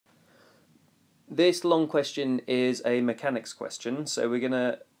This long question is a mechanics question, so we're going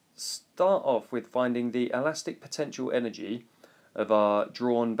to start off with finding the elastic potential energy of our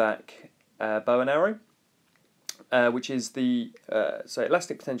drawn back bow and arrow, which is the, so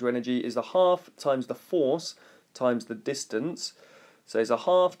elastic potential energy is the half times the force times the distance. So it's a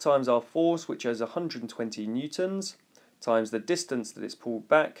half times our force, which is 120 newtons, times the distance that it's pulled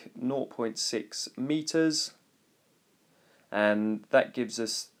back, 0.6 meters, and that gives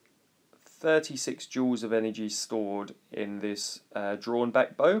us 36 joules of energy stored in this drawn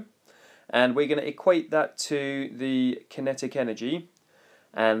back bow. And we're going to equate that to the kinetic energy,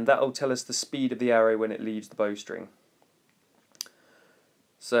 and that will tell us the speed of the arrow when it leaves the bowstring.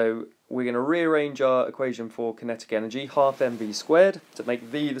 So we're going to rearrange our equation for kinetic energy, half mv squared, to make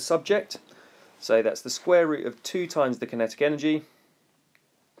v the subject. So that's the square root of 2 times the kinetic energy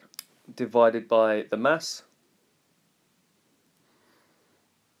divided by the mass.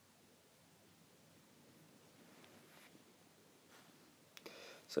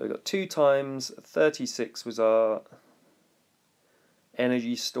 So we've got 2 times 36 was our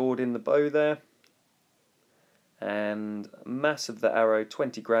energy stored in the bow there, and mass of the arrow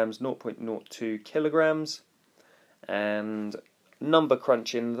 20 grams, 0.02 kilograms, and number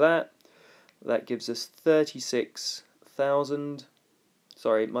crunching that gives us 36,000,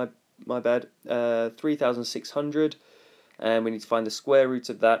 sorry, my bad, 3,600, and we need to find the square root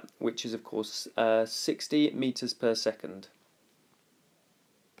of that, which is of course 60 meters per second.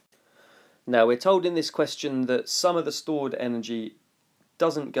 Now we're told in this question that some of the stored energy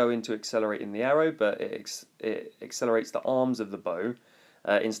doesn't go into accelerating the arrow, but it accelerates the arms of the bow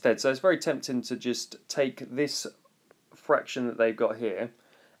instead. So it's very tempting to just take this fraction that they've got here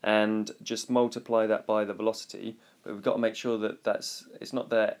and just multiply that by the velocity, but we've got to make sure that it's not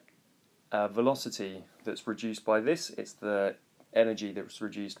the velocity that's reduced by this, it's the energy that's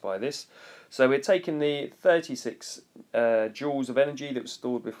reduced by this. So we're taking the 36 joules of energy that was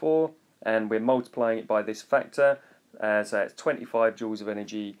stored before, and we're multiplying it by this factor, so it's 25 joules of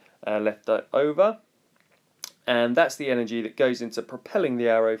energy left over, and that's the energy that goes into propelling the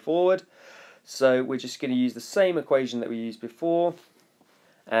arrow forward. So we're just going to use the same equation that we used before,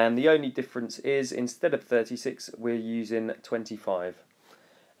 and the only difference is instead of 36 we're using 25,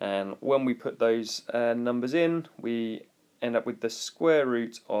 and when we put those numbers in we end up with the square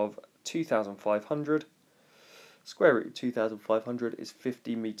root of 2,500. Square root of 2,500 is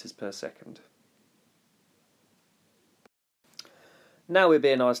 50 meters per second. Now we're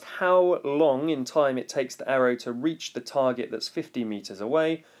being asked how long in time it takes the arrow to reach the target that's 50 meters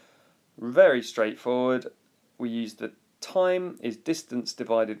away. Very straightforward. We use the time is distance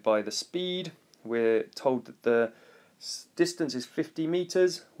divided by the speed. We're told that the distance is 50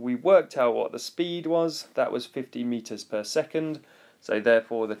 meters. We worked out what the speed was. That was 50 meters per second. So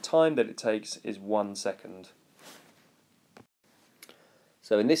therefore the time that it takes is 1 second.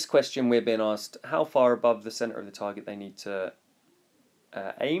 So in this question we're being asked how far above the centre of the target they need to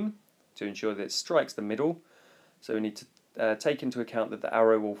aim to ensure that it strikes the middle. So we need to take into account that the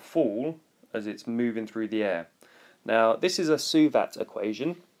arrow will fall as it's moving through the air. Now this is a Suvat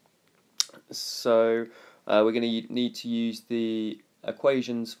equation, so we're going to need to use the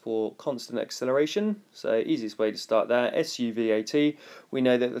equations for constant acceleration. So easiest way to start that, SUVAT, we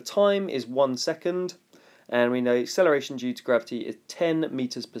know that the time is 1 second, and we know acceleration due to gravity is 10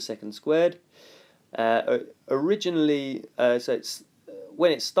 meters per second squared. Originally, so it's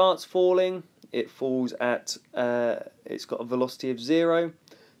when it starts falling, it falls at, it's got a velocity of 0,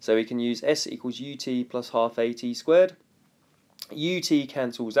 so we can use S equals ut plus half at squared. Ut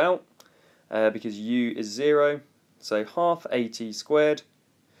cancels out because u is 0, so half at squared.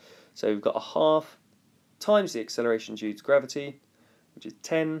 So we've got a half times the acceleration due to gravity, which is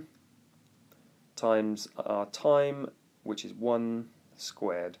 10, times our time, which is 1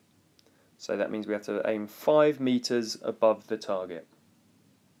 squared. So that means we have to aim 5 meters above the target.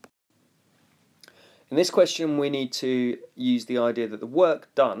 In this question we need to use the idea that the work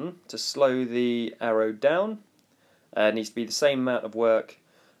done to slow the arrow down needs to be the same amount of work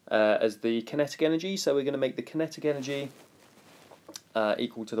as the kinetic energy, so we're going to make the kinetic energy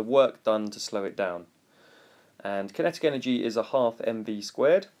equal to the work done to slow it down. And kinetic energy is a half mv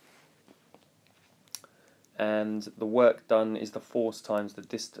squared, and the work done is the force times the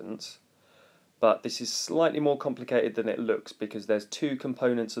distance. But this is slightly more complicated than it looks because there's 2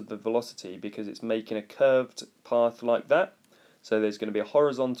 components of the velocity, because it's making a curved path like that. So there's going to be a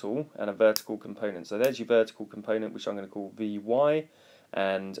horizontal and a vertical component. So there's your vertical component, which I'm going to call Vy,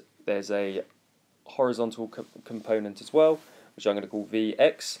 and there's a horizontal component as well, which I'm going to call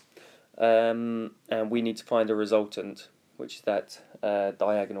Vx. And we need to find a resultant, which is that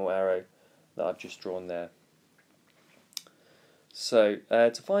diagonal arrow that I've just drawn there. So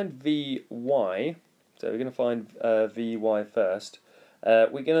to find Vy, so we're going to find Vy first. We're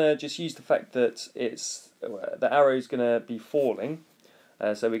going to just use the fact that the arrow is going to be falling.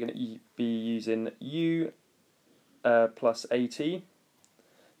 So we're going to be using U plus AT.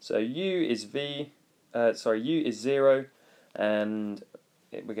 So U is U is 0, and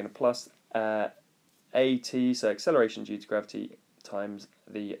we're going to plus AT, so acceleration due to gravity times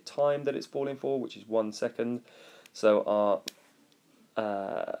the time that it's falling for, which is 1 second. So our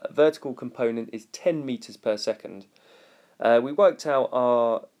vertical component is 10 meters per second. We worked out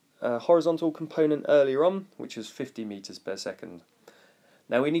our horizontal component earlier on, which was 50 meters per second.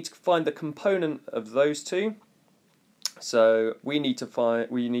 Now we need to find the component of those two. So we need to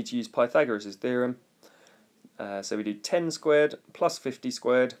use Pythagoras theorem. So we do 10 squared plus 50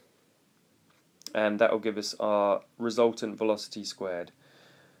 squared, and that will give us our resultant velocity squared,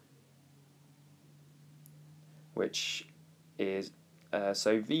 which is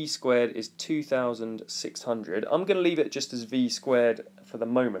so V squared is 2,600. I'm going to leave it just as V squared for the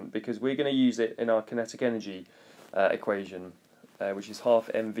moment because we're going to use it in our kinetic energy equation, which is half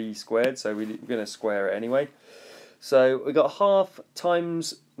mv squared, so we're going to square it anyway. So we got half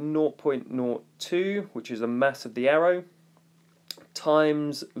times 0.02, which is the mass of the arrow,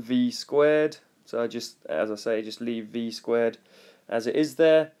 times v squared. So as I say, just leave v squared as it is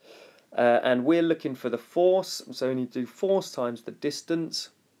there. And we're looking for the force, so we need to do force times the distance.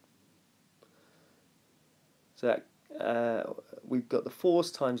 So we've got the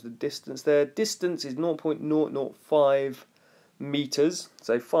force times the distance there. Distance is 0.005 meters,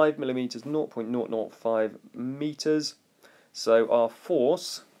 so 5 millimeters, 0.005 meters. So our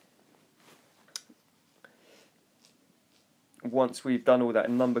force, once we've done all that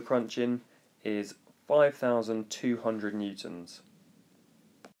number crunching, is 5,200 newtons.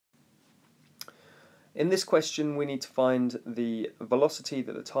 In this question we need to find the velocity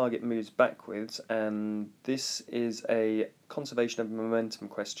that the target moves backwards, and this is a conservation of momentum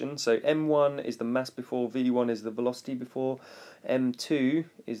question. So m1 is the mass before, v1 is the velocity before, m2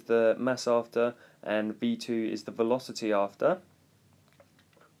 is the mass after, and v2 is the velocity after.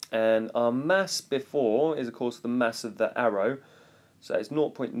 And our mass before is of course the mass of the arrow, so it's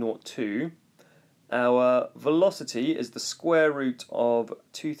 0.02. Our velocity is the square root of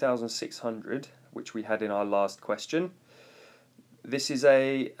 2,600, which we had in our last question. This is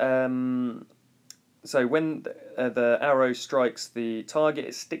a so when the arrow strikes the target,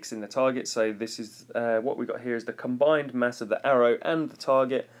 it sticks in the target. So this is what we got here is the combined mass of the arrow and the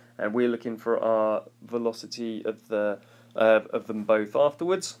target, and we're looking for our velocity of them both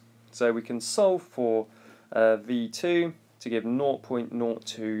afterwards. So we can solve for v2 to give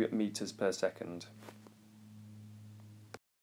 0.02 meters per second.